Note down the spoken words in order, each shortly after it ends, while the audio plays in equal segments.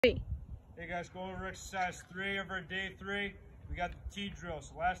Hey guys, go over exercise 3 of our day 3. We got the T drill.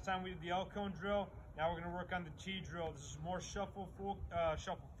 So last time we did the L cone drill. Now we're going to work on the T drill. This is more shuffle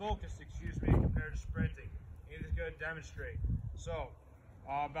focused, compared to sprinting. Anthony's going to demonstrate. So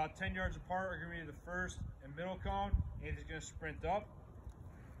about 10 yards apart are going to be the first and middle cone. Anthony's going to sprint up.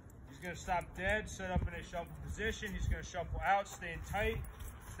 He's going to stop dead, set up in a shuffle position. He's going to shuffle out, staying tight,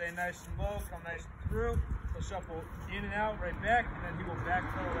 stay nice and low, come nice and through. He'll shuffle in and out, right back, and then he will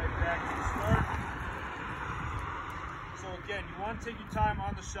backpedal right back to the start. So again, you want to take your time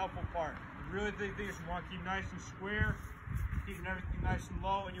on the shuffle part. The really big thing is you want to keep nice and square, keeping everything nice and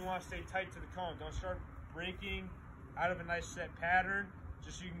low, and you want to stay tight to the cone. Don't start breaking out of a nice set pattern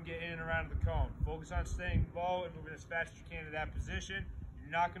just so you can get in and around the cone. Focus on staying low and moving as fast as you can to that position. You're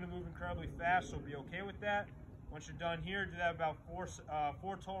not going to move incredibly fast, so be okay with that. Once you're done here, do that about four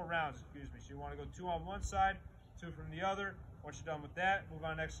total rounds, So you want to go 2 on one side, 2 from the other. Once you're done with that, move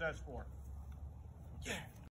on to exercise 4.